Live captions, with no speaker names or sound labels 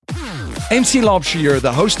MC Laubschier,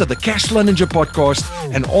 the host of the Cashflow Ninja podcast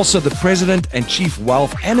and also the president and chief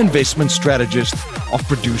wealth and investment strategist of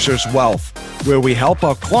Producers Wealth, where we help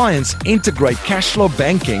our clients integrate cash flow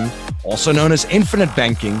banking, also known as infinite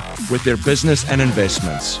banking, with their business and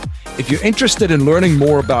investments. If you're interested in learning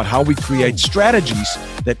more about how we create strategies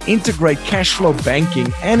that integrate cash flow banking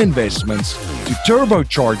and investments to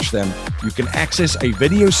turbocharge them, you can access a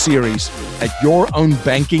video series at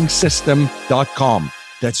yourownbankingsystem.com.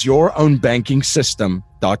 That's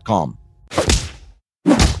yourownbankingsystem.com.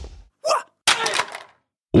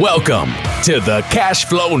 Welcome to the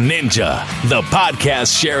Cashflow Ninja, the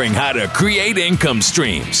podcast sharing how to create income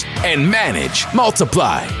streams and manage,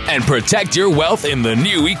 multiply, and protect your wealth in the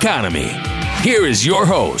new economy. Here is your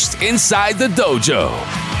host inside the dojo,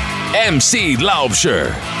 MC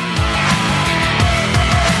Laubschier.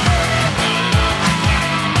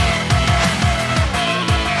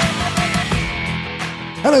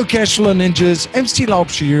 Hello, Cashflow Ninjas. MC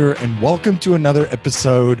Laubschier here, and welcome to another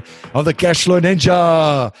episode of the Cashflow Ninja.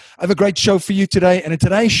 I have a great show for you today, and in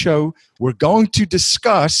today's show, we're going to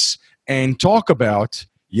discuss and talk about,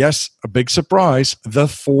 yes, a big surprise, the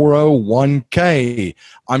 401k.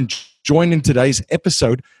 I'm joined in today's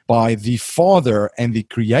episode by the father and the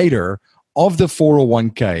creator of the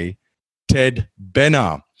 401k, Ted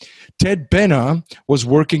Benna. Ted Benna was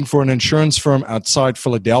working for an insurance firm outside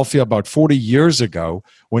Philadelphia about 40 years ago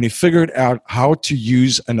when he figured out how to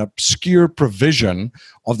use an obscure provision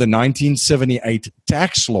of the 1978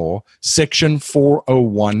 tax law, Section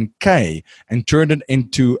 401k, and turned it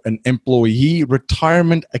into an employee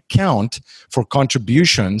retirement account for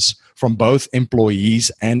contributions from both employees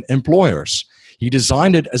and employers. He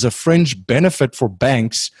designed it as a fringe benefit for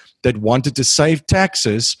banks that wanted to save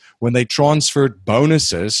taxes when they transferred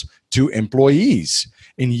bonuses to employees.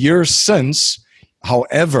 In years since,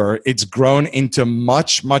 however, it's grown into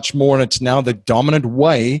much, much more, and it's now the dominant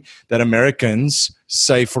way that Americans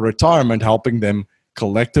save for retirement, helping them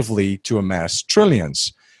collectively to amass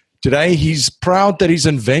trillions. Today, he's proud that his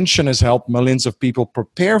invention has helped millions of people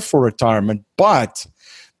prepare for retirement, but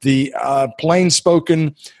the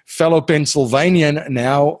plain-spoken fellow Pennsylvanian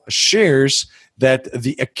now shares that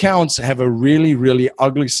the accounts have a really, really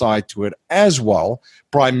ugly side to it as well,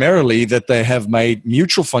 primarily that they have made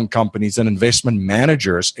mutual fund companies and investment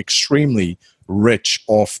managers extremely rich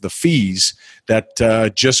off the fees that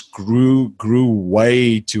just grew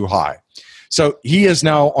way too high. So he is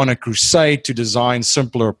now on a crusade to design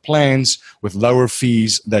simpler plans with lower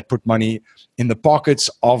fees that put money in the pockets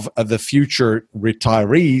of the future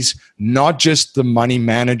retirees, not just the money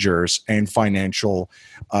managers and financial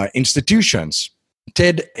institutions.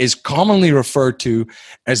 Ted is commonly referred to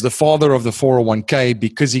as the father of the 401k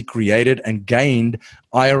because he created and gained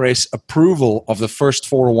IRS approval of the first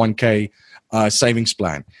 401k savings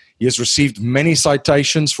plan. He has received many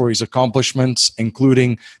citations for his accomplishments,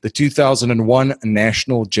 including the 2001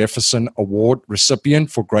 National Jefferson Award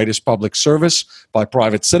recipient for greatest public service by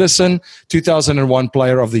Private Citizen, 2001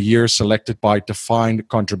 Player of the Year selected by Defined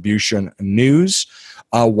Contribution News,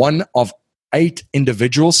 one of 8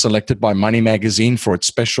 individuals selected by Money Magazine for its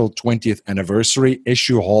special 20th anniversary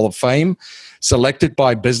issue Hall of Fame, selected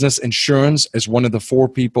by Business Insurance as one of the 4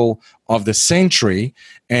 people of the century,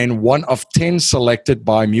 and one of 10 selected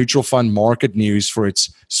by Mutual Fund Market News for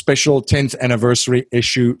its special 10th anniversary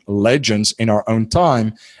issue Legends in Our Own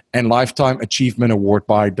Time, and Lifetime Achievement Award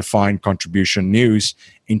by Defined Contribution News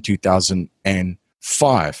in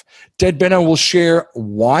 2005. Ted Benna will share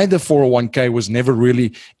why the 401k was never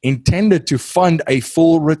really intended to fund a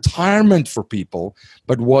full retirement for people,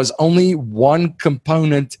 but was only one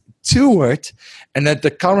component to it, and that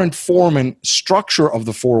the current form and structure of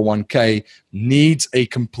the 401k needs a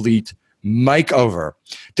complete makeover.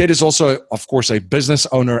 Ted is also, of course, a business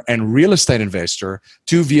owner and real estate investor,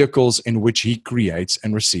 2 vehicles in which he creates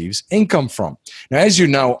and receives income from. Now, as you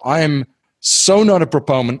know, I am so not a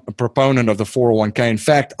proponent of the 401k. In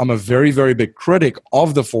fact, I'm a very, very big critic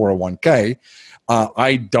of the 401k.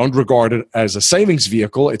 I don't regard it as a savings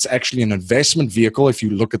vehicle. It's actually an investment vehicle if you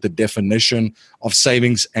look at the definition of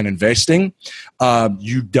savings and investing.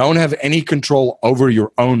 You don't have any control over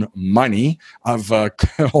your own money. I've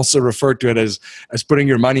also referred to it as putting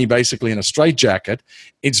your money basically in a straitjacket.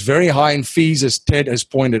 It's very high in fees, as Ted has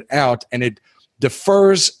pointed out, and it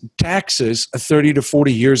defers taxes 30 to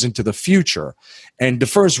 40 years into the future. And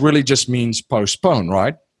defers really just means postpone,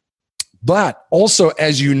 right? But also,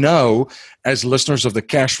 as you know, as listeners of the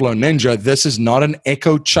Cashflow Ninja, this is not an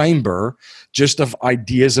echo chamber just of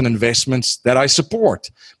ideas and investments that I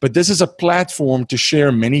support. But this is a platform to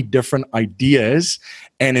share many different ideas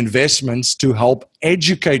and investments to help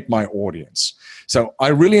educate my audience. So I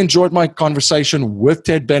really enjoyed my conversation with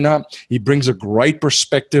Ted Benna. He brings a great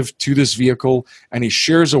perspective to this vehicle, and he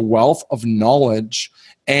shares a wealth of knowledge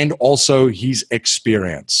and also his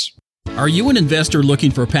experience. Are you an investor looking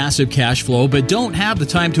for passive cash flow but don't have the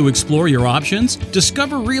time to explore your options?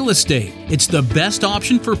 Discover real estate. It's the best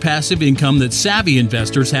option for passive income that savvy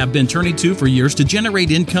investors have been turning to for years to generate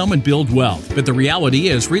income and build wealth. But the reality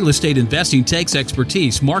is, real estate investing takes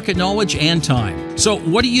expertise, market knowledge, and time. So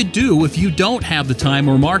what do you do if you don't have the time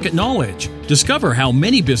or market knowledge? Discover how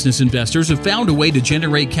many business investors have found a way to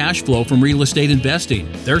generate cash flow from real estate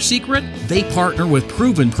investing. Their secret? They partner with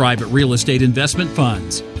proven private real estate investment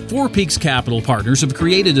funds. Four Peaks Capital Partners have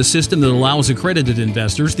created a system that allows accredited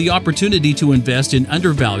investors the opportunity to invest in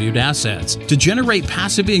undervalued assets to generate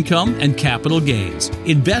passive income and capital gains.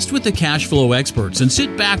 Invest with the cash flow experts and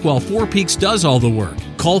sit back while Four Peaks does all the work.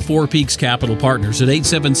 Call Four Peaks Capital Partners at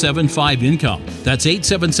 877-5-INCOME. That's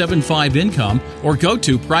 877-5-INCOME, or go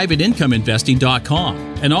to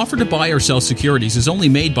privateincomeinvesting.com. An offer to buy or sell securities is only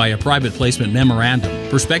made by a private placement memorandum.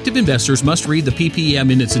 Prospective investors must read the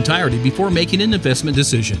PPM in its entirety before making an investment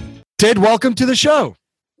decision. Ted, welcome to the show.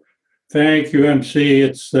 Thank you, MC.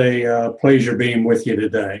 It's a pleasure being with you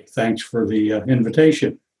today. Thanks for the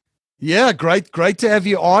invitation. Yeah, great to have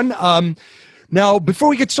you on. Now, before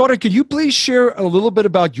we get started, could you please share a little bit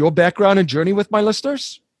about your background and journey with my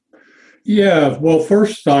listeners? Yeah, well,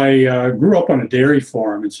 first, I grew up on a dairy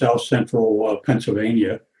farm in south central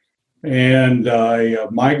Pennsylvania, and I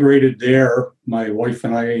migrated there. My wife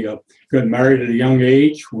and I got married at a young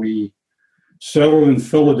age. We settled in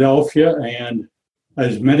Philadelphia, and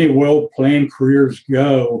as many well-planned careers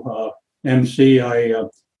go, MC, I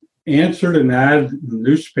answered an ad in the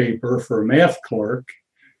newspaper for a math clerk,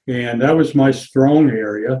 and that was my strong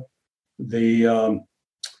area. The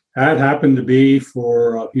ad happened to be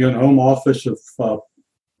for the home office of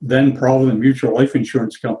then Provident Mutual Life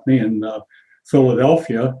Insurance Company in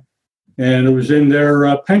Philadelphia, and it was in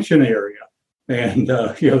their pension area, and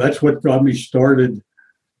that's what got me started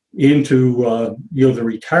into the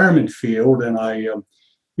retirement field. And I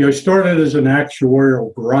started as an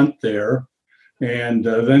actuarial grunt there, and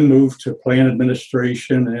then moved to plan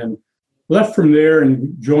administration, and left from there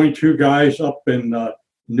and joined two guys up in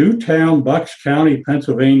Newtown, Bucks County,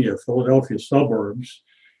 Pennsylvania, Philadelphia suburbs.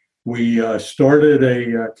 We started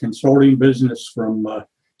a consulting business from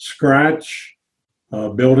scratch,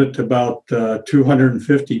 built it to about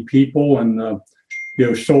 250 people, and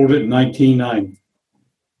sold it in 1990.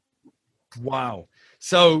 Wow.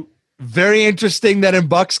 So very interesting that in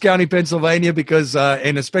Bucks County, Pennsylvania, because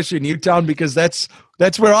and especially Newtown, because that's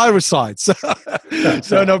where I reside. So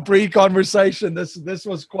in a pre-conversation, this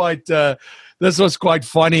was quite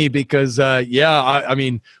funny because I've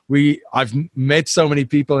met so many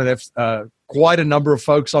people and have quite a number of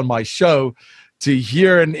folks on my show. To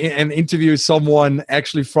hear and interview someone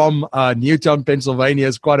actually from Newtown, Pennsylvania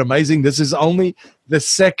is quite amazing. This is only the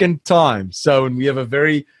second time, so and we have a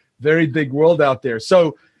very, very big world out there.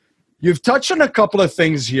 So you've touched on a couple of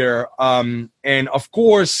things here, and of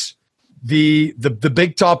course, the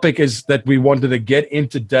big topic is that we wanted to get in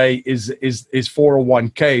today is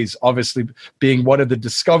 401ks, obviously being one of the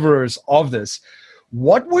discoverers of this.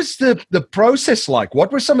 What was the process like?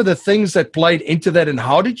 What were some of the things that played into that, and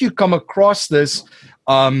how did you come across this?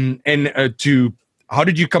 How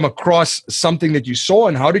did you come across something that you saw,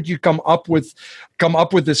 and how did you come up with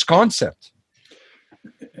this concept?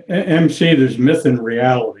 MC, there's myth and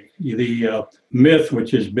reality. The myth,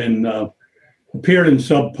 which has been appeared in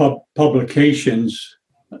some publications,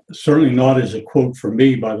 certainly not as a quote from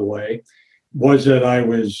me, by the way, was that I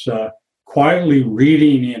was quietly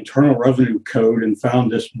reading the Internal Revenue Code and found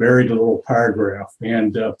this buried little paragraph.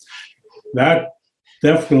 And that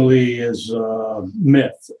definitely is a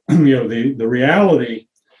myth. The reality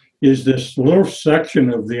is this little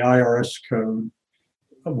section of the IRS code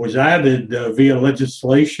was added via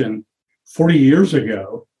legislation 40 years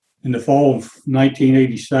ago in the fall of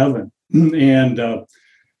 1987. And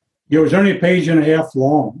it was only a page and a half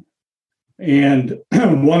long. And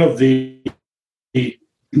one of the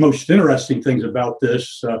most interesting things about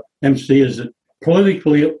this, MC, is that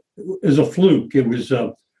politically is a fluke. It was,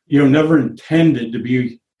 never intended to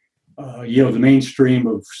be, the mainstream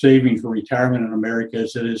of saving for retirement in America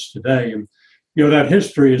as it is today. And, that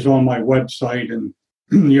history is on my website, and,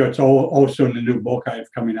 it's also in the new book I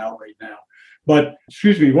have coming out right now. But,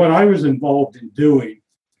 what I was involved in doing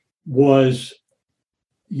was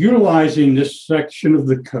utilizing this section of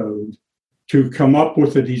the code to come up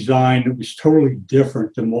with a design that was totally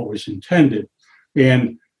different than what was intended.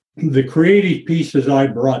 And the creative pieces I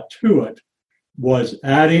brought to it was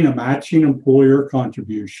adding a matching employer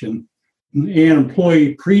contribution and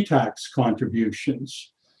employee pre-tax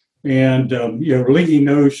contributions. And, linking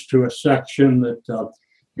those to a section that,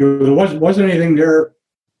 there wasn't anything there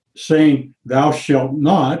saying thou shalt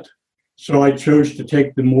not. So I chose to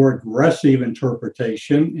take the more aggressive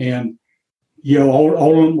interpretation. And,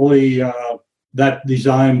 ultimately that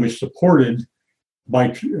design was supported by,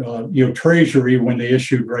 Treasury when they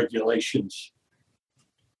issued regulations.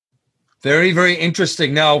 Very, very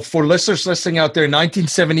interesting. Now, for listeners listening out there,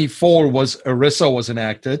 1974 ERISA was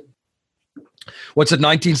enacted. What's it,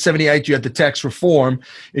 1978, you had the tax reform,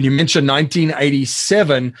 and you mentioned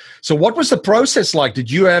 1987. So what was the process like?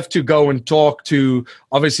 Did you have to go and talk to,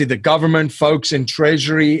 obviously, the government folks in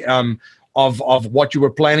Treasury of what you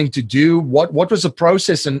were planning to do? What was the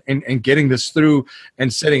process in getting this through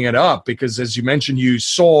and setting it up? Because as you mentioned, you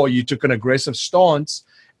took an aggressive stance,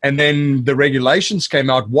 and then the regulations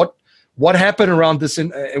came out. What happened around this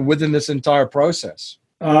within this entire process?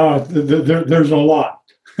 There's a lot.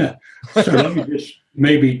 So let me just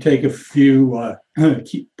maybe take a few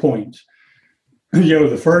key points.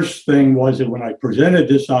 The first thing was that when I presented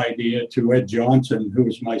this idea to Ed Johnson, who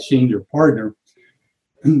was my senior partner,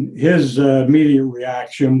 his immediate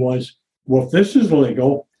reaction was, well, if this is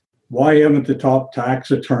legal, why haven't the top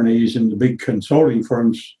tax attorneys and the big consulting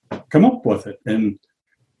firms come up with it? And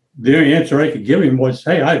the only answer I could give him was,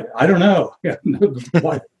 hey, I don't know.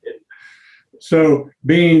 So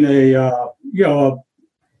being a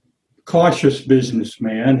cautious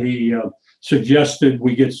businessman, he suggested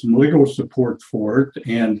we get some legal support for it.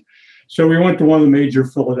 And so we went to one of the major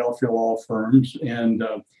Philadelphia law firms and,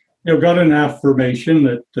 got an affirmation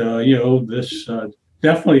that, this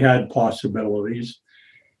definitely had possibilities.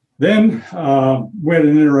 Then we had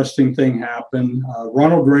an interesting thing happen.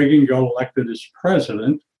 Ronald Reagan got elected as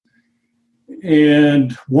president,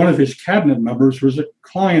 and one of his cabinet members was a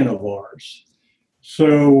client of ours.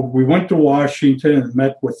 So we went to Washington and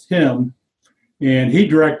met with him, and he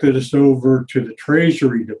directed us over to the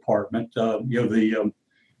Treasury Department.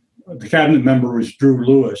 The cabinet member was Drew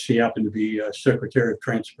Lewis. He happened to be Secretary of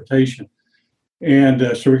Transportation.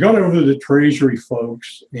 And so we got over to the Treasury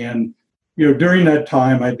folks, and during that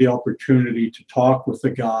time, I had the opportunity to talk with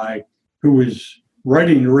the guy who was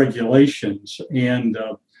writing the regulations, and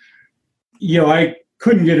I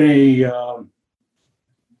couldn't get any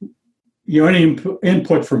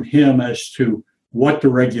input from him as to what the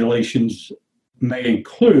regulations may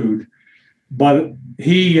include, but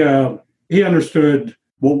he understood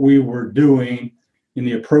what we were doing and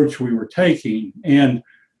the approach we were taking. And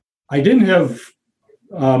I didn't have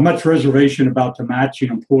much reservation about the matching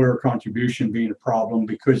employer contribution being a problem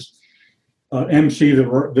because, MC, there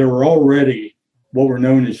were already what were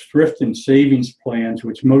known as thrift and savings plans,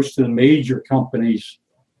 which most of the major companies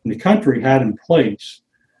in the country had in place.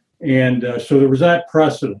 And so there was that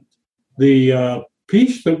precedent. The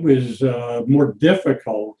piece that was more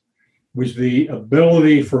difficult was the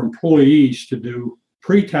ability for employees to do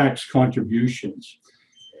pre-tax contributions.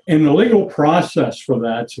 And the legal process for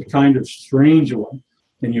that's a kind of strange one.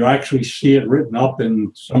 And you actually see it written up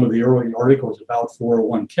in some of the early articles about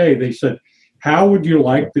 401k. They said, how would you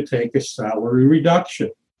like to take a salary reduction?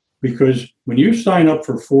 Because when you sign up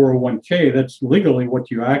for 401k, that's legally what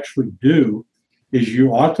you actually do is you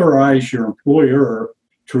authorize your employer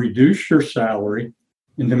to reduce your salary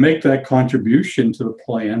and to make that contribution to the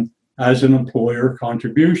plan as an employer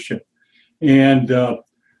contribution. And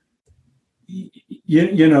we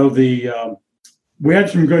had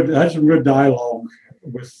some good dialogue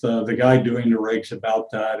with the guy doing the regs about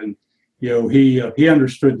that, and he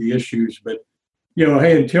understood the issues. But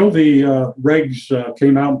hey, until the regs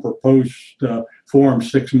came out and proposed form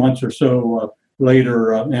 6 months or so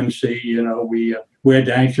later, MC, we had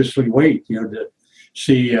to anxiously wait, to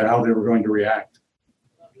see how they were going to react.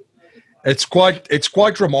 It's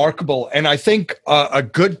quite remarkable, and I think a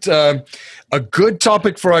good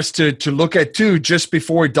topic for us to look at too, just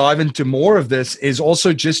before we dive into more of this, is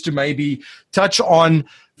also just to maybe touch on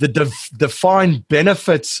the defined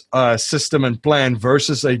benefits system and plan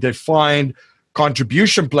versus a defined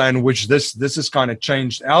contribution plan, which this is kind of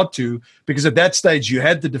changed out to, because at that stage you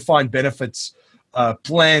had the defined benefits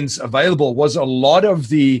plans available. Was a lot of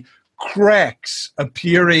the cracks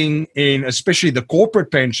appearing in, especially the corporate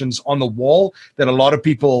pensions, on the wall that a lot of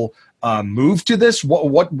people moved to this?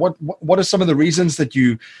 What are some of the reasons that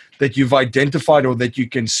you've identified, or that you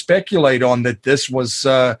can speculate on, that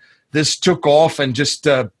this took off and just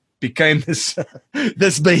became this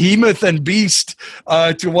this behemoth and beast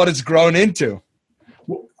to what it's grown into?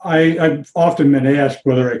 I've often been asked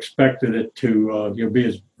whether I expected it to be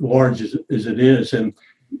as large as it is, and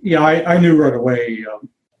I knew right away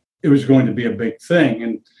it was going to be a big thing.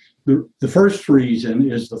 And The first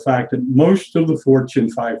reason is the fact that most of the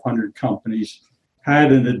Fortune 500 companies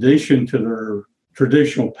had, in addition to their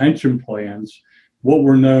traditional pension plans, what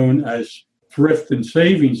were known as thrift and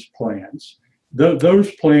savings plans.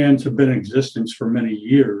 Those plans have been in existence for many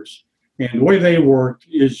years. And the way they worked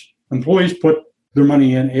is employees put their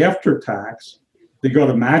money in after tax. They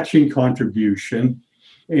got a matching contribution.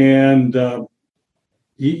 And, I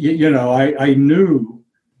knew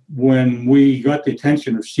when we got the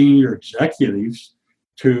attention of senior executives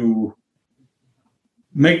to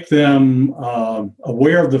make them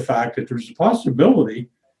aware of the fact that there's a possibility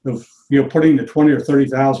of putting the $20,000 or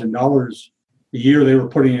 $30,000 a year they were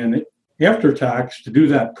putting in after tax to do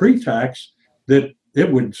that pre-tax, that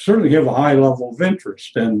it would certainly have a high level of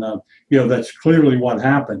interest, and that's clearly what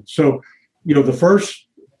happened. So, the first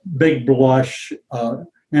big blush,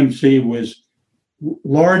 MC, was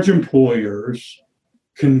large employers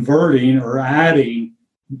converting or adding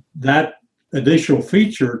that additional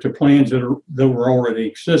feature to plans that were already in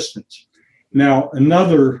existence. Now,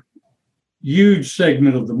 another huge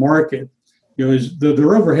segment of the market, is there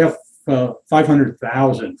are over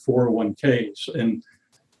 500,000 401ks, and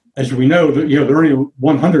as we know, there are only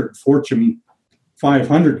 100 Fortune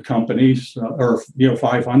 500 companies, or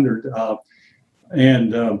 500,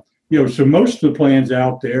 so most of the plans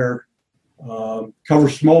out there cover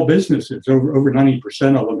small businesses. Over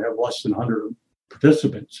 90% of them have less than 100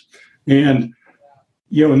 participants. And,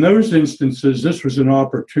 in those instances, this was an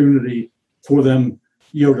opportunity for them,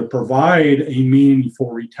 to provide a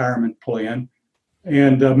meaningful retirement plan.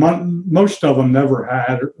 And most of them never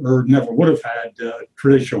had or never would have had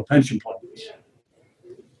traditional pension plans.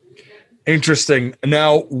 Interesting.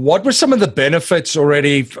 Now, what were some of the benefits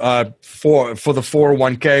already for the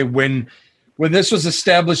 401k when this was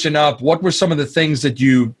established and up? What were some of the things that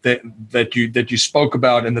you spoke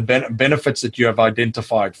about and the benefits that you have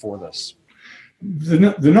identified for this?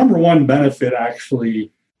 The number one benefit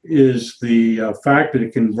actually is the fact that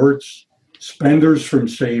it converts spenders from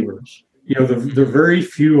savers. There are very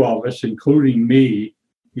few of us, including me,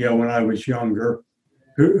 when I was younger,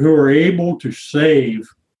 who are able to save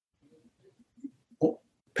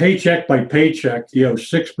paycheck by paycheck,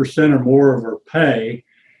 6% or more of our pay,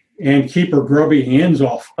 and keep our grubby hands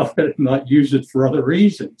off of it and not use it for other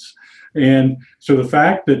reasons. And so the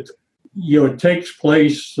fact that, it takes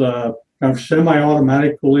place kind of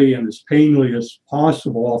semi-automatically and as painlessly as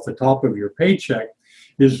possible off the top of your paycheck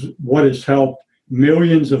is what has helped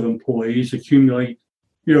millions of employees accumulate,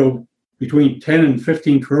 between 10 and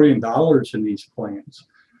 $15 trillion in these plans.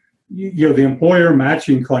 The employer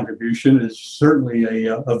matching contribution is certainly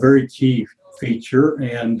a very key feature,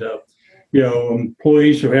 and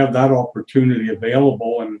employees who have that opportunity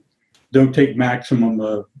available and don't take maximum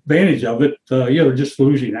advantage of it, they're just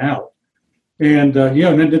losing out. And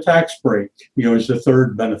and then the tax break, is the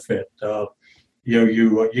third benefit.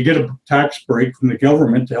 You get a tax break from the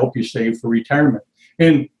government to help you save for retirement.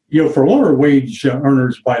 And for lower wage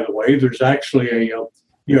earners, by the way, there's actually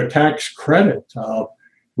a tax credit,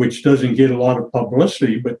 which doesn't get a lot of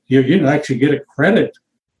publicity, but you can actually get a credit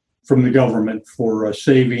from the government for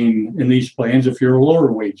saving in these plans if you're a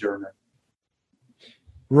lower wage earner.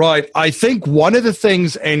 Right. I think one of the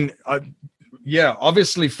things, and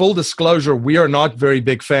obviously, full disclosure, we are not very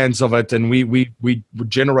big fans of it, and we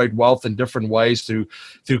generate wealth in different ways through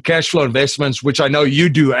cash flow investments, which I know you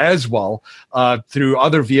do as well, through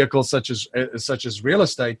other vehicles such as real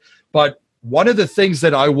estate. But one of the things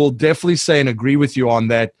that I will definitely say and agree with you on,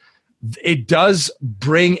 that it does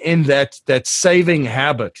bring in that saving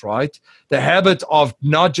habit, right? The habit of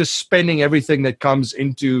not just spending everything that comes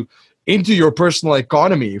into your personal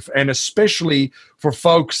economy, and especially for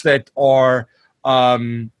folks that are have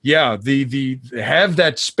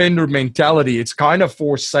that spender mentality. It's kind of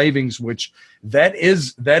forced savings, which that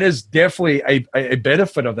is definitely a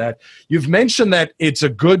benefit of that. You've mentioned that it's a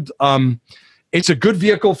good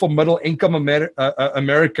vehicle for middle income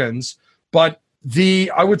Americans, but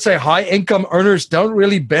I would say high income earners don't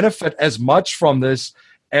really benefit as much from this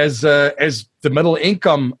as the middle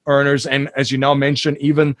income earners, and as you now mentioned,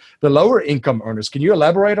 even the lower income earners. Can you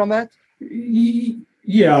elaborate on that?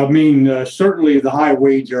 Yeah, I mean, certainly the high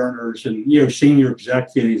wage earners and senior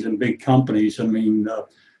executives in big companies. I mean,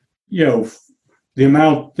 the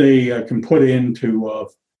amount they can put into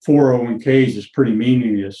 401ks is pretty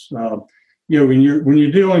meaningless. When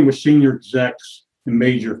you're dealing with senior execs in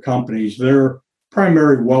major companies, their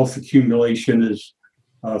primary wealth accumulation is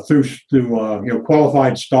through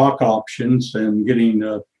qualified stock options and getting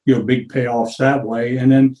big payoffs that way,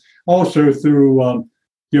 and then also through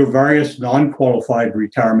various non-qualified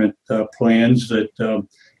retirement plans that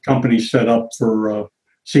companies set up for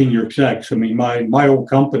senior execs. I mean, my old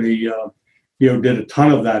company, did a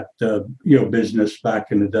ton of that, business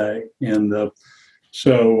back in the day. And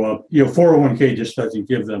so 401k just doesn't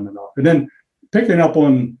give them enough. And then picking up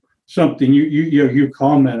on something you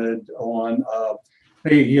commented on,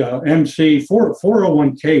 MC,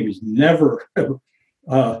 401k was never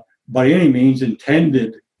by any means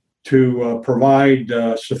intended to provide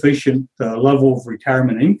sufficient level of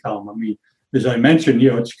retirement income. I mean, as I mentioned,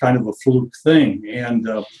 it's kind of a fluke thing. And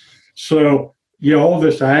so, all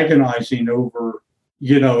this agonizing over,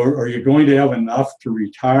 are you going to have enough to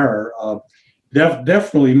retire?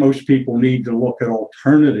 Definitely most people need to look at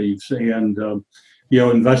alternatives. And,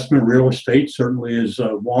 investment real estate certainly is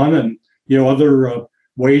one, and, other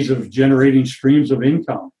ways of generating streams of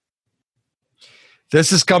income.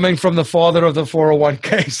 This is coming from the father of the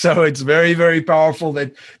 401k, so it's very, very powerful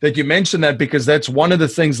that you mentioned that, because that's one of the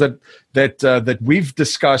things that we've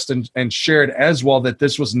discussed and shared as well, that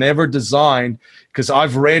this was never designed, because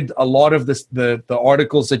I've read a lot of the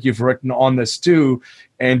articles that you've written on this too,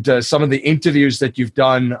 and some of the interviews that you've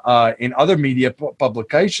done in other media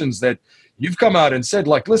publications, that you've come out and said,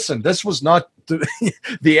 like, listen, this was not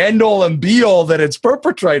the end all and be all that it's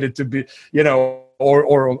perpetrated to be,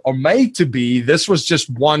 or made to be. This was just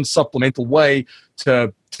one supplemental way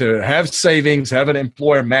to have savings, have an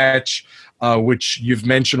employer match, which you've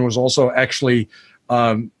mentioned was also actually,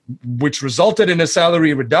 which resulted in a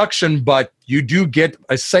salary reduction, but you do get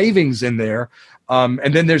a savings in there.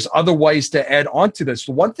 And then there's other ways to add on to this.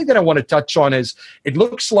 The one thing that I want to touch on is, it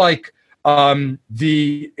looks like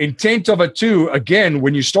the intent of it too, again,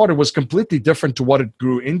 when you started, was completely different to what it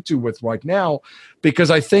grew into with right now,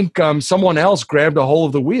 because I think someone else grabbed a hold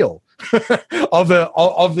of the wheel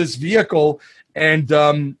of this vehicle, and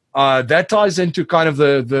that ties into kind of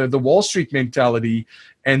the Wall Street mentality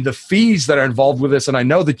and the fees that are involved with this. And I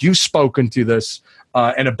know that you've spoken to this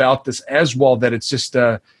and about this as well, that it's just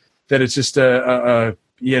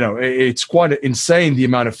it's quite insane the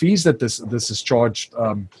amount of fees that this is charged.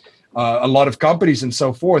 A lot of companies and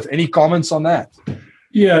so forth. Any comments on that?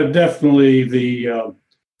 Yeah, definitely. The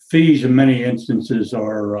fees in many instances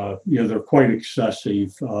are, they're quite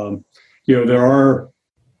excessive. There are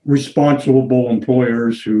responsible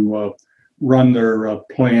employers who run their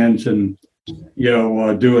plans and,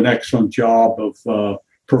 do an excellent job of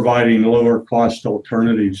providing lower cost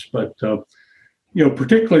alternatives. But,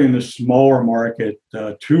 particularly in the smaller market,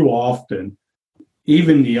 too often,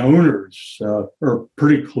 even the owners are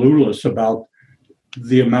pretty clueless about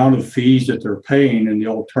the amount of fees that they're paying and the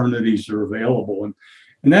alternatives that are available.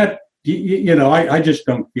 And that, I just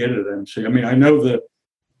don't get it, MC. I mean, I know that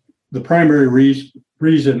the primary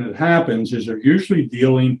reason it happens is they're usually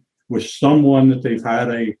dealing with someone that they've had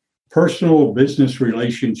a personal business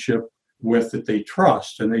relationship with, that they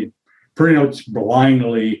trust, and they pretty much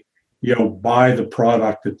blindly, buy the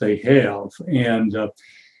product that they have. And,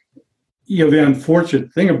 the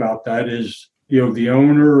unfortunate thing about that is, the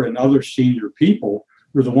owner and other senior people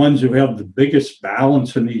are the ones who have the biggest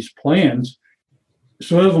balance in these plans.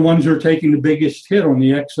 So they're the ones who are taking the biggest hit on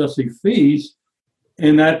the excessive fees,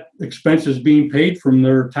 and that expense is being paid from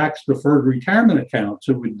their tax-deferred retirement accounts.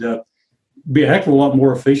 It would be a heck of a lot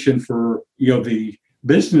more efficient for, the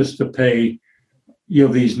business to pay,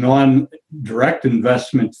 these non-direct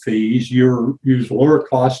investment fees, use lower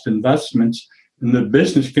cost investments, and the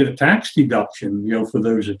business get a tax deduction, for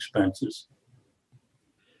those expenses.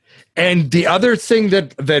 And the other thing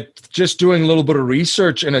that just doing a little bit of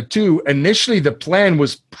research in it too, initially the plan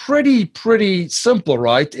was pretty simple,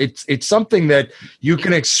 right? It's something that you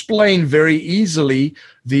can explain very easily.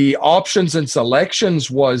 The options and selections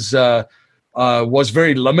was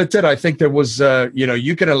very limited. I think there was,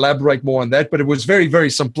 you can elaborate more on that, but it was very, very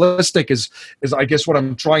simplistic is I guess what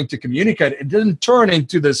I'm trying to communicate. It didn't turn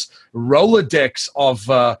into this Rolodex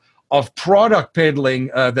of product peddling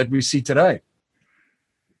that we see today.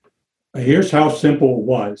 Here's how simple it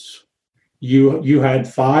was. You had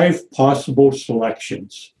 5 possible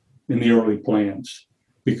selections in the early plans,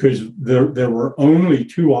 because there were only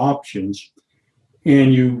 2 options,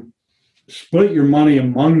 and you split your money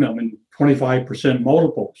among them in 25%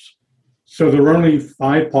 multiples. So there were only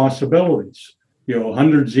 5 possibilities,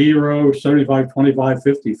 100, 0, 75, 25,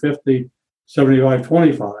 50, 50, 75,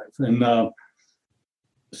 25. And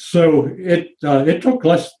so it took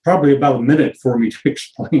probably about a minute for me to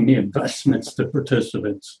explain the investments to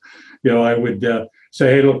participants. I would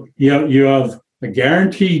say, hey, look, you have a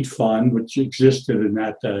guaranteed fund, which existed in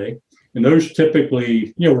that day. And those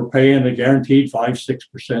typically, were paying a guaranteed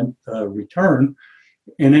 5-6% return.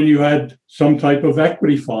 And then you had some type of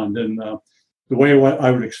equity fund. And the way I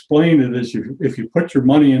would explain it is, if you put your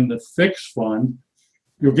money in the fixed fund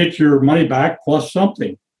you'll get your money back plus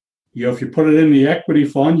something. If you put it in the equity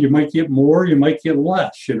fund, you might get more, you might get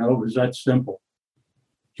less. It was that simple.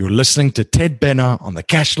 You're listening to Ted Benna on the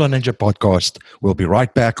Cashflow Ninja podcast. We'll be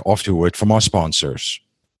right back after a word from our sponsors.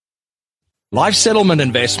 Life settlement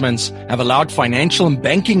investments have allowed financial and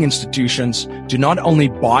banking institutions to not only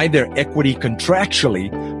buy their equity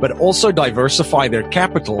contractually, but also diversify their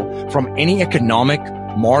capital from any economic,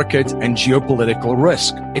 market, and geopolitical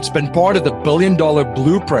risk. It's been part of the billion-dollar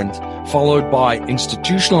blueprint followed by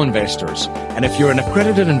institutional investors. And if you're an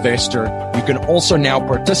accredited investor, you can also now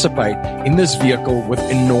participate in this vehicle with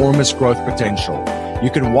enormous growth potential.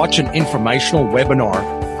 You can watch an informational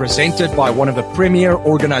webinar presented by one of the premier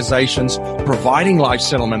organizations providing life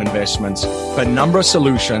settlement investments, Penumbra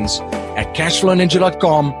Solutions, at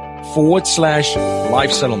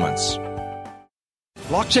cashflowninja.com/life settlements.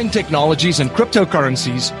 Blockchain technologies and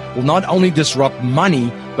cryptocurrencies will not only disrupt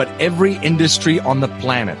money, but every industry on the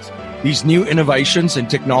planet. These new innovations and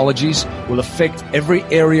technologies will affect every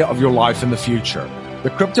area of your life in the future. The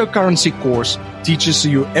cryptocurrency course teaches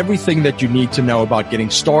you everything that you need to know about getting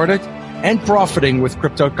started and profiting with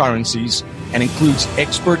cryptocurrencies and includes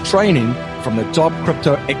expert training from the top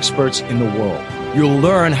crypto experts in the world. You'll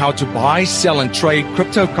learn how to buy, sell, and trade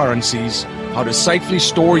cryptocurrencies, how to safely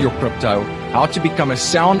store your crypto, how to become a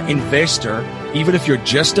sound investor, even if you're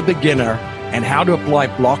just a beginner, and how to apply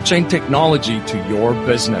blockchain technology to your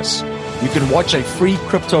business. You can watch a free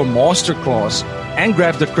crypto masterclass and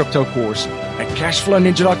grab the crypto course at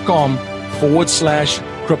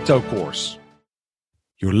cashflowninja.com/crypto course.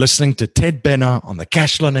 You're listening to Ted Benna on the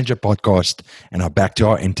Cashflow Ninja podcast, and now back to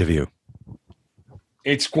our interview.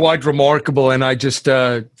 It's quite remarkable, and I just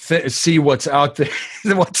see what's out there.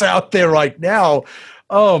 What's out there right now?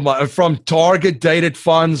 Oh my! From target dated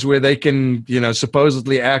funds where they can,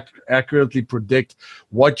 supposedly accurately predict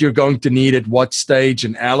what you're going to need at what stage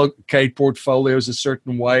and allocate portfolios a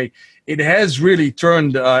certain way. It has really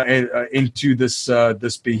turned into this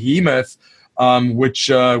behemoth, which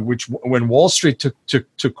when Wall Street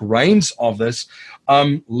took reins of this.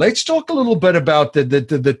 Let's talk a little bit about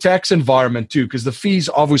the tax environment too, because the fees,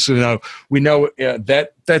 obviously, we know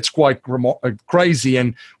that's quite crazy.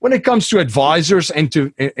 And when it comes to advisors and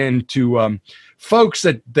to folks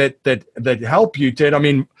that help you, Ted, I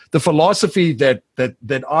mean, the philosophy that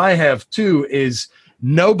I have too is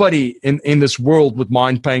nobody in this world would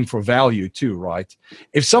mind paying for value too, right?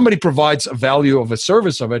 If somebody provides a value of a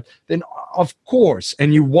service of it, then of course,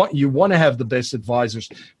 and you want to have the best advisors.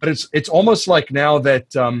 But it's almost like now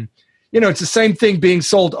that it's the same thing being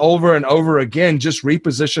sold over and over again, just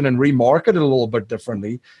reposition and remarket it a little bit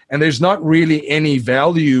differently, and there's not really any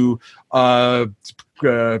value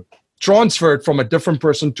transferred from a different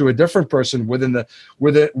person to a different person within the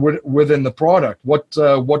product.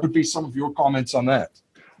 What would be some of your comments on that?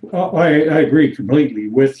 Well, I agree completely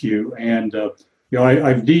with you, and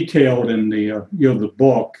I've detailed in the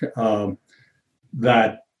book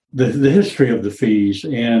that the history of the fees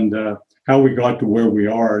and how we got to where we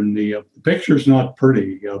are, and the picture's not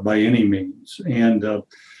pretty by any means, and the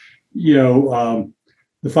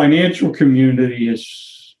financial community has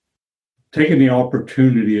taken the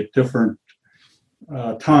opportunity at different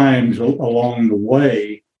times along the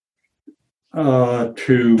way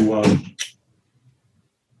to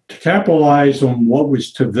capitalize on what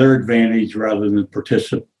was to their advantage rather than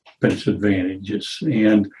participants' advantages.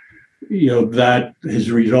 And, that has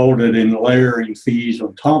resulted in layering fees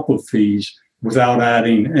on top of fees without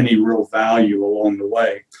adding any real value along the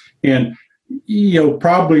way. And,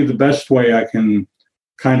 probably the best way I can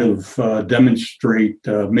kind of demonstrate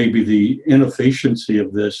maybe the inefficiency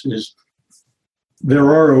of this is there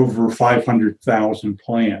are over 500,000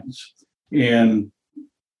 plans, and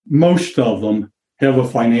most of them have a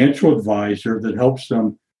financial advisor that helps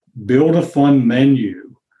them build a fund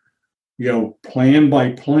menu, plan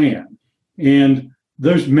by plan. And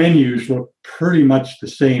those menus look pretty much the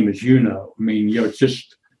same as I mean, it's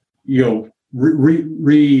just,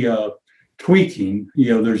 tweaking,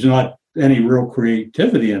 there's not any real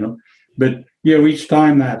creativity in them. But, each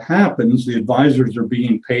time that happens, the advisors are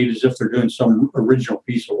being paid as if they're doing some original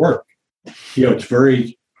piece of work. It's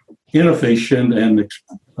very inefficient and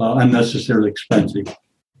unnecessarily expensive.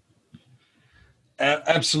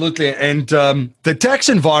 Absolutely. And the tax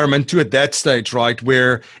environment too at that stage, right,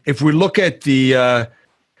 where if we look at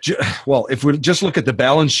if we just look at the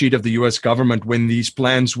balance sheet of the U.S. government when these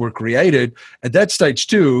plans were created, at that stage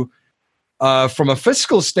too, from a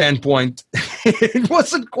fiscal standpoint, it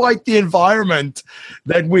wasn't quite the environment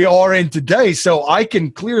that we are in today. So I can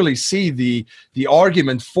clearly see the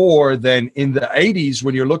argument for then in the 80s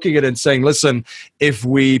when you're looking at it and saying, listen, if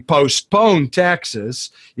we postpone taxes,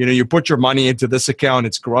 you put your money into this account,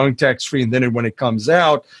 it's growing tax-free, and then when it comes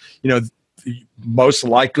out, most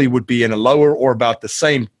likely would be in a lower or about the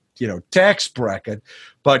same, tax bracket.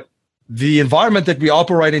 But the environment that we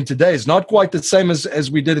operate in today is not quite the same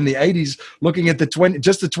as we did in the 80s, looking at the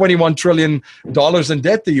 $21 trillion in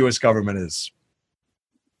debt the U.S. government is.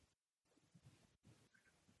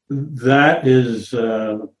 That is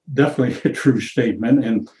definitely a true statement.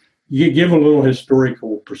 And you give a little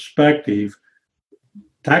historical perspective.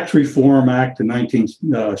 Tax Reform Act of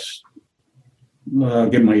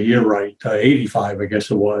get my year right, 85, I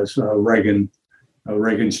guess it was,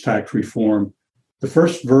 Reagan's tax reform. The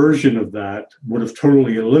first version of that would have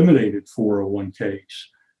totally eliminated 401ks.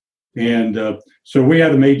 And so we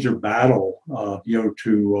had a major battle, to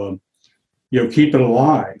keep it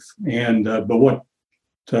alive. And but what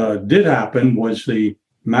did happen was the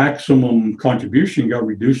maximum contribution got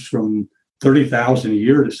reduced from $30,000 a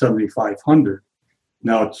year to $7,500.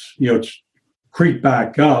 Now it's creeped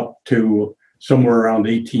back up to somewhere around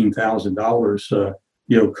 $18,000,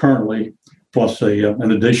 currently, plus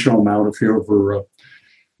an additional amount if you're over,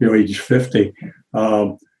 age 50.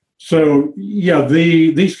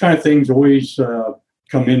 These kind of things always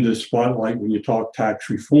come into the spotlight when you talk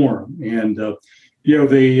tax reform, and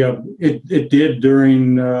it did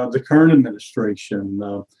during the current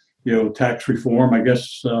administration. Tax reform. I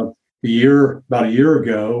guess about a year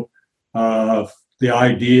ago, the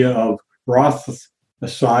idea of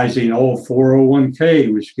Roth-sizing all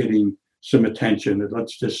 401k was getting some attention.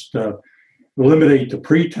 Let's just eliminate the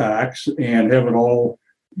pre-tax and have it all,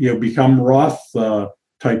 become Roth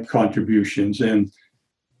type contributions. And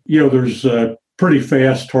there's a pretty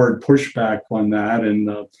fast, hard pushback on that,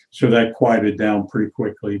 and so that quieted down pretty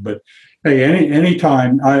quickly. But hey, any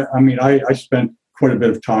time, I spent quite a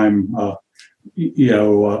bit of time,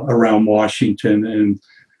 around Washington, and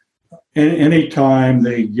any time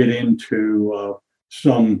they get into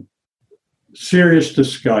some serious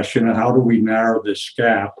discussion of how do we narrow this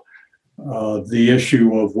gap, the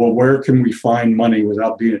issue of, well, where can we find money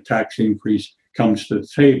without being a tax increase comes to the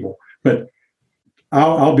table. But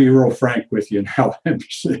I'll be real frank with you now.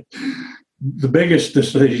 The biggest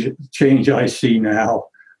change I see now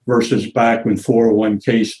versus back when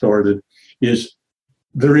 401k started is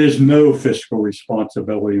there is no fiscal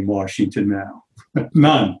responsibility in Washington now.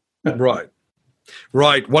 None. Right.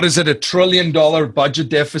 What is it, $1 trillion budget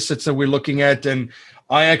deficits that we're looking at? And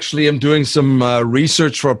I actually am doing some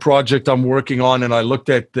research for a project I'm working on, and I looked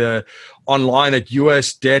at online at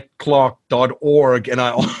usdebtclock.org, and I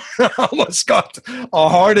almost got a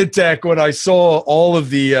heart attack when I saw all of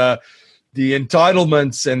the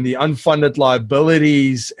entitlements and the unfunded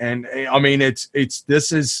liabilities. And I mean,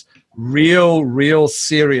 this is real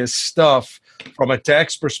serious stuff from a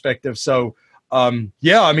tax perspective. So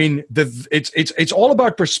it's all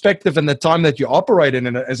about perspective and the time that you operate in.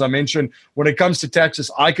 And as I mentioned, when it comes to taxes,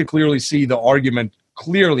 I could clearly see the argument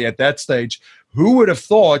clearly at that stage. Who would have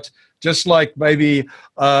thought, just like maybe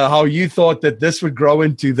how you thought that this would grow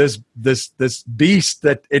into this beast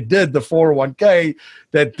that it did, the 401k,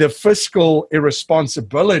 that the fiscal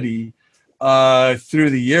irresponsibility through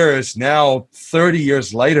the years, now 30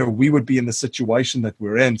 years later, we would be in the situation that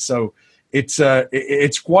we're in. So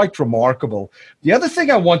it's quite remarkable. The other thing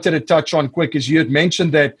I wanted to touch on quick is you had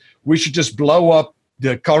mentioned that we should just blow up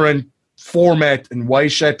the current format and way,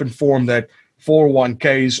 shape, and form that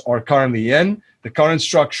 401ks are currently in, the current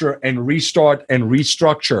structure, and restart and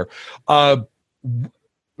restructure.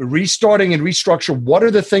 Restarting and restructure, what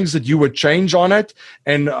are the things that you would change on it?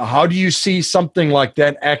 And how do you see something like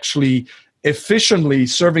that actually efficiently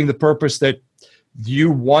serving the purpose that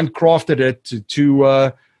you crafted it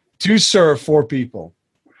to serve for people?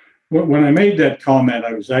 When I made that comment,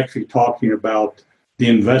 I was actually talking about the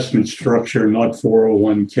investment structure, not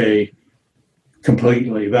 401k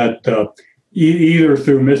completely. That either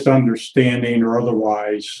through misunderstanding or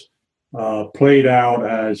otherwise played out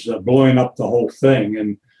as blowing up the whole thing.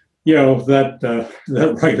 And, that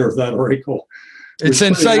writer of that article. It's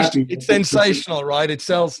sensational. It's sensational, right? It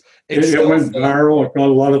went viral. It got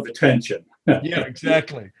a lot of attention. Yeah,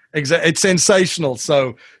 exactly. It's sensational.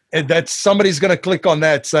 So that's somebody's going to click on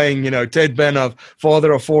that saying, Ted Benna,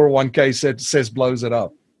 father of 401k, says blows it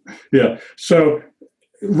up. Yeah. So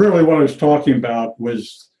really what I was talking about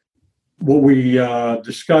was what we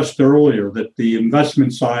discussed earlier, that the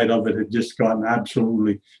investment side of it had just gotten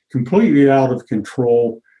completely out of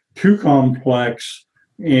control, too complex,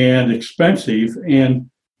 and expensive, and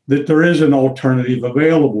that there is an alternative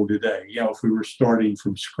available today, if we were starting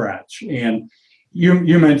from scratch. And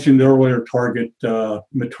you mentioned earlier target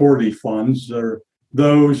maturity funds, or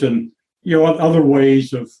those, and other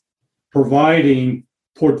ways of providing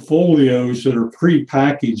portfolios that are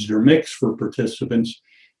pre-packaged or mixed for participants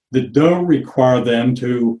that don't require them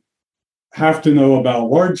to have to know about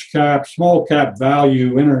large cap, small cap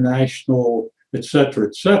value, international, et cetera,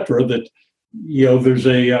 that there's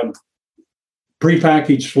a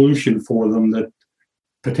prepackaged solution for them that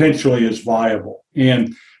potentially is viable.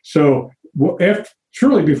 And so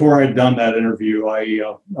shortly before I'd done that interview,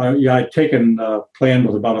 I'd taken a plan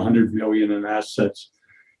with about 100 million in assets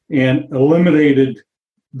and eliminated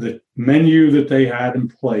the menu that they had in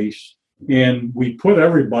place. And we put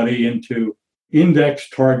everybody into index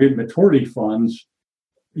target maturity funds,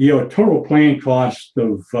 a total plan cost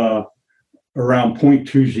of around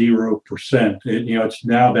 0.20%. It's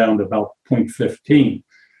now down to about 0.15.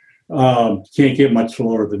 Can't get much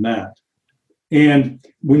lower than that. And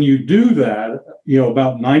when you do that,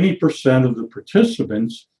 about 90% of the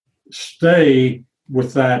participants stay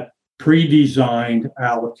with that pre-designed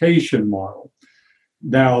allocation model.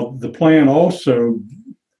 Now, the plan also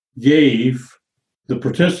gave the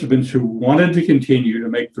participants who wanted to continue to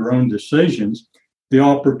make their own decisions the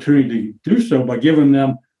opportunity to do so by giving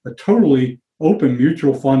them a totally open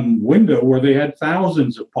mutual fund window where they had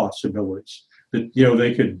thousands of possibilities that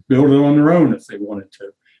they could build it on their own if they wanted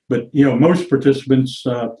to. But most participants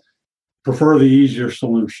prefer the easier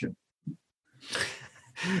solution.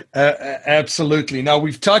 Absolutely. Now,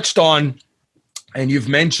 we've touched on, and you've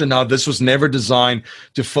mentioned how this was never designed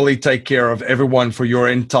to fully take care of everyone for your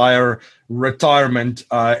entire retirement,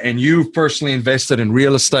 and you've personally invested in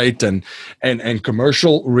real estate and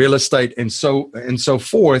commercial real estate and so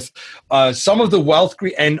forth. Some of the wealth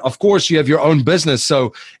and of course you have your own business.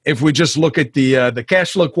 So if we just look at the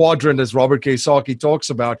cash flow quadrant, as Robert Kiyosaki talks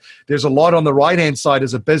about, there's a lot on the right hand side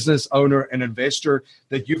as a business owner and investor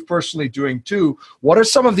that you've personally doing too. What are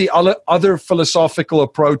some of the other philosophical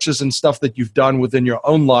approaches and stuff that you've done within your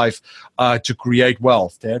own life to create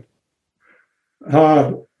wealth, Ted?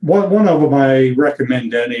 One of them I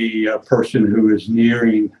recommend any person who is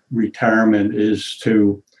nearing retirement is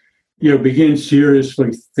to, begin seriously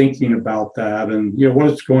thinking about that and, what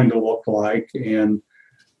it's going to look like. And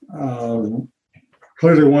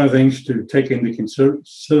clearly one of the things to take into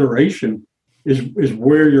consideration is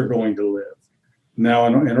where you're going to live. Now,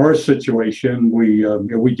 in our situation, we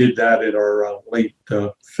did that in our late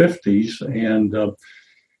 50s, and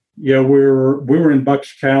we were in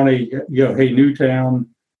Bucks County, Newtown,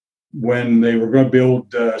 when they were going to build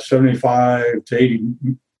 $75 to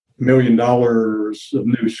 $80 million of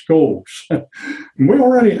new schools. We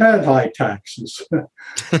already had high taxes,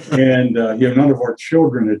 and none of our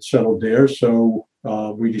children had settled there. So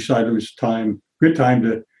we decided it was good time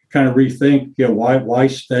to kind of rethink, why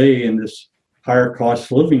stay in this higher cost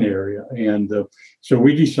living area. And so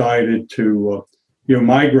we decided to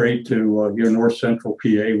migrate to north central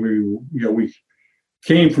PA. We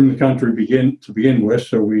came from the country to begin with,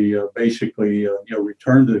 so we basically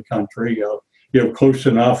returned to the country, close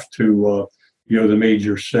enough to the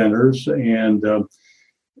major centers, and there's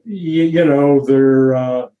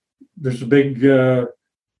a big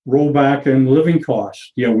rollback in living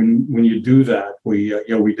costs. When you do that, we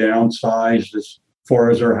downsized as far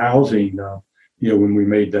as our housing. When we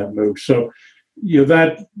made that move, so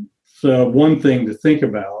that's one thing to think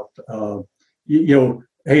about.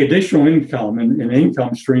 Hey, additional income and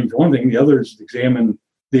income streams, one thing. The other is to examine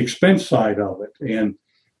the expense side of it. And,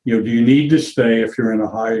 do you need to stay if you're in a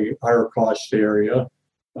higher cost area?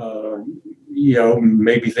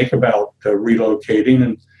 Maybe think about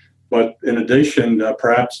relocating. But in addition,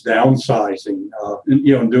 perhaps downsizing,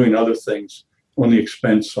 and doing other things on the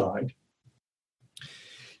expense side.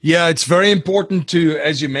 Yeah, it's very important to,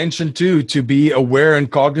 as you mentioned too, to be aware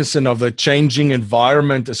and cognizant of the changing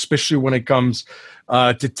environment, especially when it comes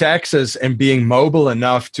to taxes, and being mobile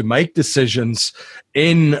enough to make decisions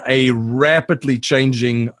in a rapidly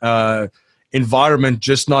changing environment,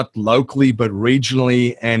 just not locally, but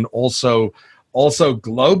regionally and also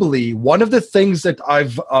globally. One of the things that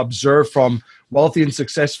I've observed from wealthy and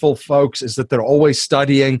successful folks is that they're always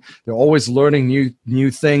studying, they're always learning new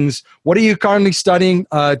things. What are you currently studying,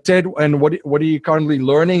 Ted? And what are you currently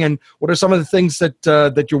learning? And what are some of the things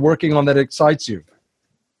that you're working on that excites you?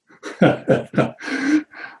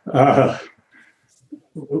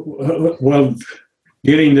 Well,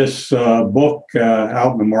 getting this book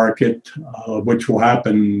out in the market, which will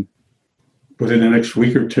happen within the next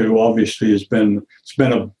week or two, obviously it's been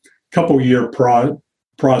a couple year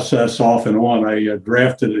process off and on. I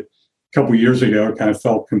drafted it a couple years ago. I kind of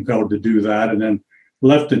felt compelled to do that, and then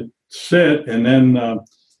left it sit. And then, a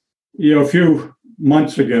few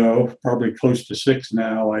months ago, probably close to 6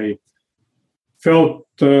 now, I felt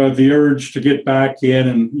the urge to get back in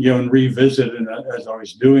and revisit. And as I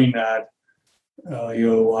was doing that,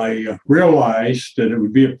 I realized that it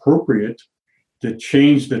would be appropriate to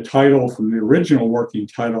change the title from the original working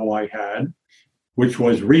title I had, which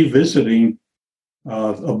was revisiting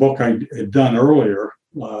a book I had done earlier,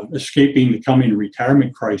 Escaping the Coming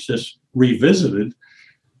Retirement Crisis, Revisited,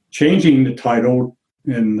 changing the title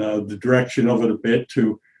in the direction of it a bit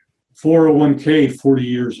to 401k 40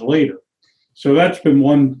 years later. So that's been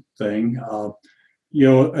one thing.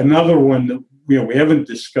 Another one that we haven't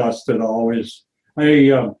discussed at all is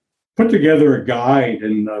I put together a guide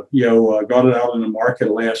and got it out in the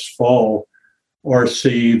market last fall,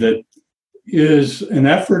 RC, that is an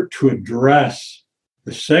effort to address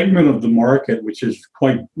the segment of the market, which is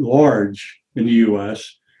quite large in the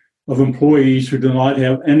U.S., of employees who do not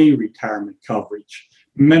have any retirement coverage.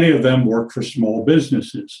 Many of them work for small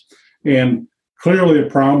businesses. And clearly a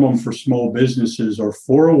problem for small businesses are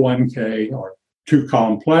 401k are too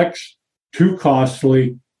complex, too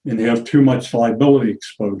costly, and have too much liability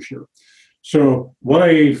exposure. So what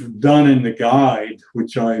I've done in the guide,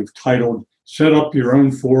 which I've titled Set Up Your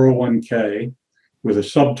Own 401k, with a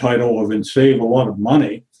subtitle of And Save a Lot of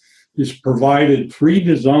Money, is provided 3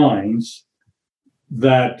 designs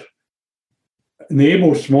that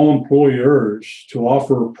enable small employers to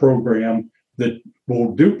offer a program that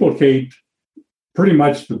will duplicate pretty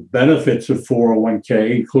much the benefits of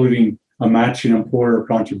 401k, including a matching employer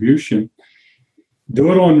contribution,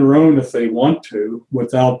 do it on their own if they want to,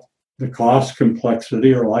 without the cost,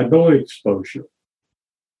 complexity, or liability exposure.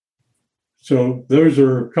 So those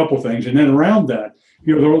are a couple things. And then around that,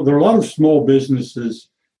 there are a lot of small businesses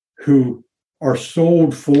who are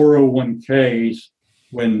sold 401ks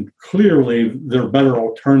when clearly there are better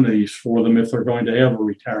alternatives for them if they're going to have a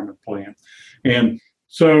retirement plan. And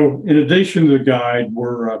so in addition to the guide,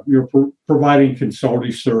 we're providing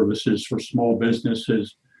consulting services for small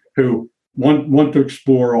businesses who want to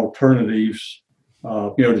explore alternatives,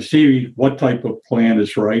 to see what type of plan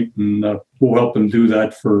is right, and we'll help them do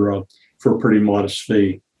that for a pretty modest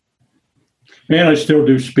fee. And I still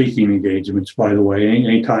do speaking engagements, by the way,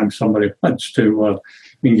 anytime somebody wants to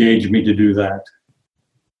engage me to do that.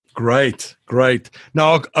 Great.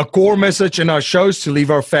 Now, a core message in our show is to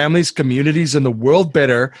leave our families, communities, and the world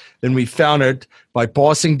better than we found it by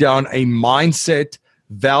passing down a mindset,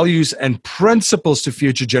 values, and principles to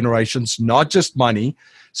future generations, not just money.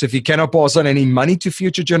 So if you cannot pass on any money to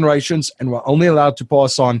future generations and we're only allowed to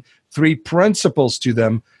pass on 3 principles to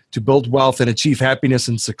them to build wealth and achieve happiness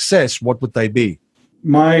and success, what would they be?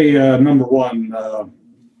 My number one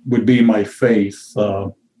would be my faith.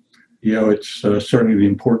 It's certainly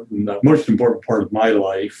the most important part of my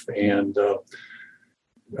life. And,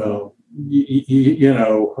 I've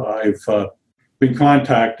been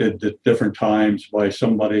contacted at different times by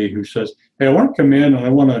somebody who says, hey, I want to come in and I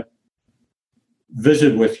want to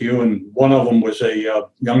visit with you. And one of them was a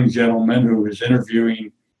young gentleman who was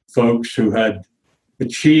interviewing folks who had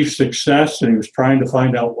achieved success, and he was trying to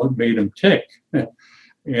find out what made him tick.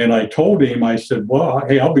 And I told him, I said, well,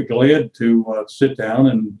 hey, I'll be glad to sit down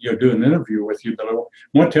and do an interview with you, but I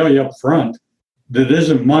want to tell you up front that it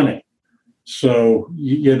isn't money. So,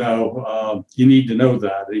 you need to know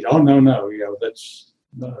that.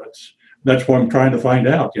 No, that's what I'm trying to find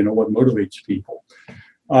out, what motivates people.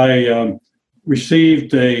 I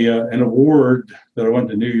received an award that I went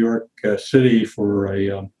to New York City for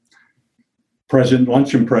a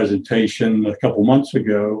luncheon presentation a couple months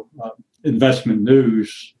ago. Investment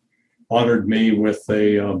News honored me with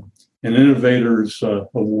an Innovators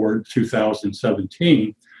Award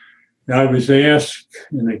 2017. And I was asked,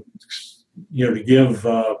 to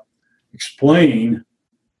explain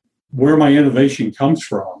where my innovation comes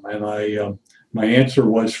from, and my answer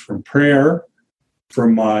was from prayer,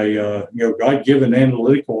 from my God-given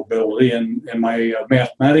analytical ability, and my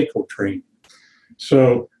mathematical training.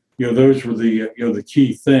 So those were the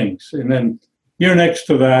key things, and then. Next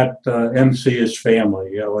to that, MC is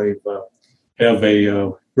family. I have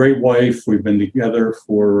a great wife. We've been together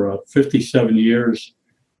for 57 years.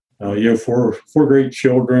 4 great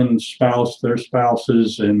children, their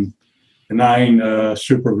spouses, and 9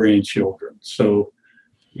 super grandchildren. So,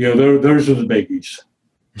 those are the biggies.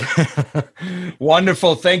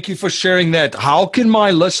 Wonderful. Thank you for sharing that. How can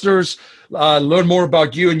my listeners learn more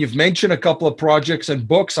about you? And you've mentioned a couple of projects and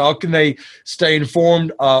books. How can they stay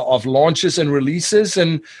informed of launches and releases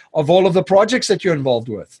and of all of the projects that you're involved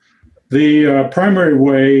with? The primary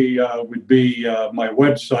way would be my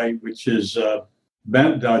website, which is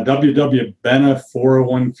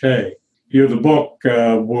www.benna401k. The book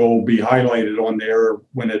will be highlighted on there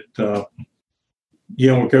when it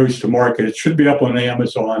goes to market. It should be up on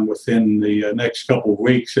Amazon within the next couple of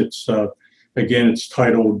weeks. It's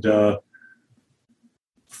titled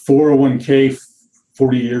 401k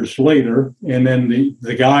 40 years later, and then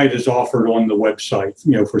the guide is offered on the website,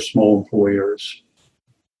 for small employers.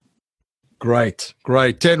 Great.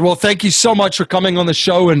 Ted, well, thank you so much for coming on the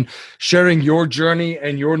show and sharing your journey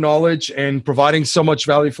and your knowledge and providing so much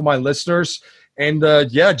value for my listeners. And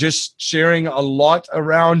just sharing a lot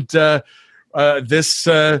around the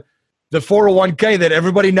 401k that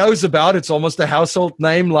everybody knows about. It's almost a household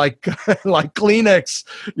name like Kleenex,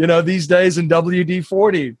 these days, and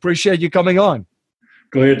WD-40. Appreciate you coming on.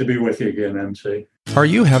 Glad to be with you again, MC. Are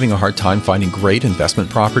you having a hard time finding great investment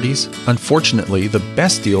properties? Unfortunately, the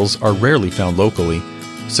best deals are rarely found locally.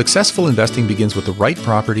 Successful investing begins with the right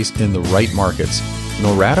properties in the right markets.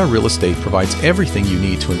 Norada Real Estate provides everything you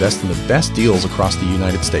need to invest in the best deals across the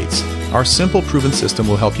United States. Our simple, proven system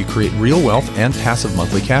will help you create real wealth and passive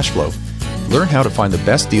monthly cash flow. Learn how to find the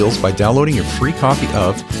best deals by downloading your free copy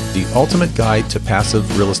of The Ultimate Guide to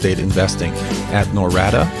Passive Real Estate Investing at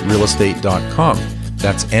noradarealestate.com.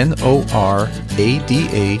 That's NORADA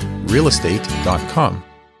realestate.com.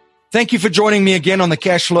 Thank you for joining me again on the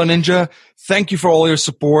Cashflow Ninja. Thank you for all your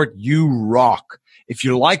support. You rock. If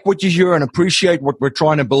you like what you hear and appreciate what we're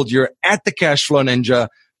trying to build here at the Cashflow Ninja,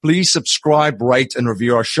 please subscribe, rate, and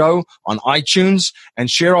review our show on iTunes and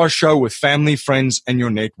share our show with family, friends, and your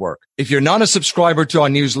network. If you're not a subscriber to our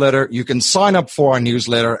newsletter, you can sign up for our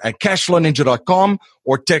newsletter at cashflowninja.com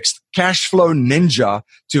or text Cashflow Ninja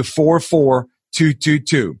to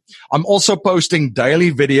 44222. I'm also posting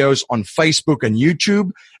daily videos on Facebook and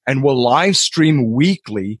YouTube and will live stream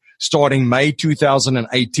weekly starting May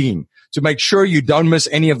 2018. To make sure you don't miss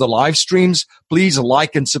any of the live streams, please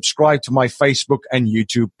like and subscribe to my Facebook and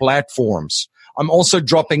YouTube platforms. I'm also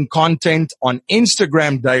dropping content on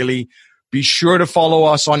Instagram daily. Be sure to follow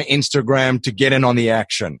us on Instagram to get in on the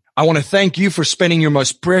action. I want to thank you for spending your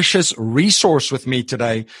most precious resource with me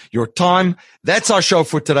today, your time. That's our show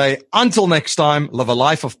for today. Until next time, live a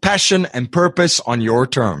life of passion and purpose on your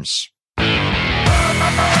terms.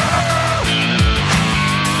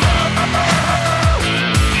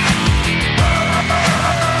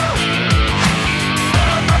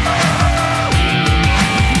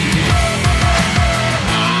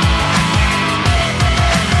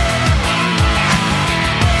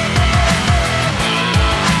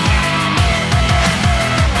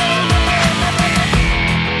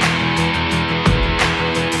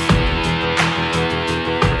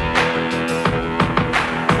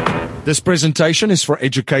 This presentation is for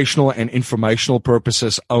educational and informational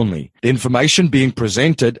purposes only. The information being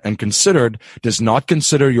presented and considered does not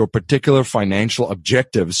consider your particular financial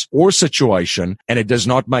objectives or situation, and it does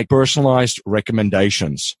not make personalized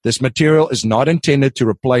recommendations. This material is not intended to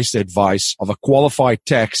replace the advice of a qualified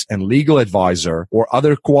tax and legal advisor or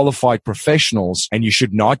other qualified professionals, and you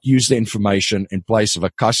should not use the information in place of a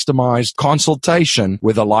customized consultation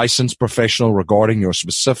with a licensed professional regarding your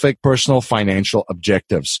specific personal financial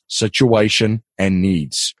objectives, situation, and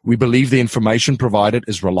needs. We believe the information provided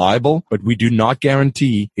is reliable, but we do not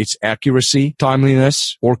guarantee its accuracy,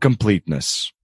 timeliness, or completeness.